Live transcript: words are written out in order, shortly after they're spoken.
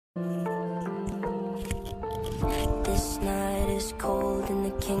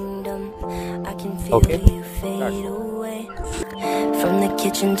Okay. From the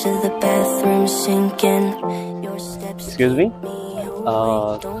kitchen to the bathroom sinking. Excuse me.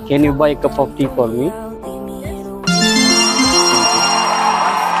 Can you buy a cup of tea for me?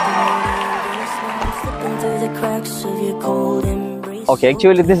 Okay,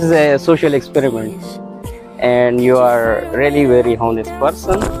 actually this is a social experiment and you are really very honest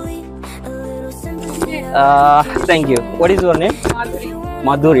person. Thank you. What is your name? Maduri.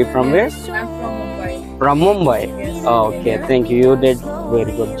 Maduri, from where? I'm from Mumbai. From Mumbai. Yes. Okay, thank you. You did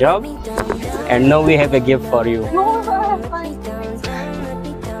very good job. And now we have a gift for you.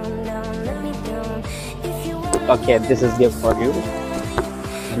 Okay, this is gift for you.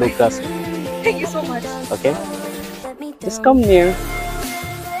 Lucas. Thank you so much. Okay. Just come near.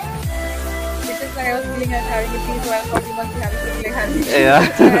 It's just like I was feeling like having a tea, so I thought you must be having something like having a tea. Yeah.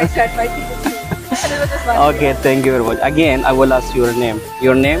 So I said my tea with you. And it was just one. Okay, thank you very much. Again, I will ask your name.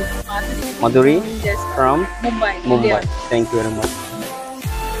 Your name? Maduri. Maduri? Yes. From? Mumbai. Mumbai. India. Thank you very much.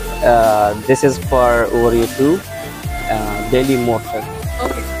 This is for over you too. DailyMortal.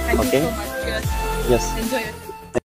 Okay. Thank Okay. you so much. Cheers. Yes. Enjoy it.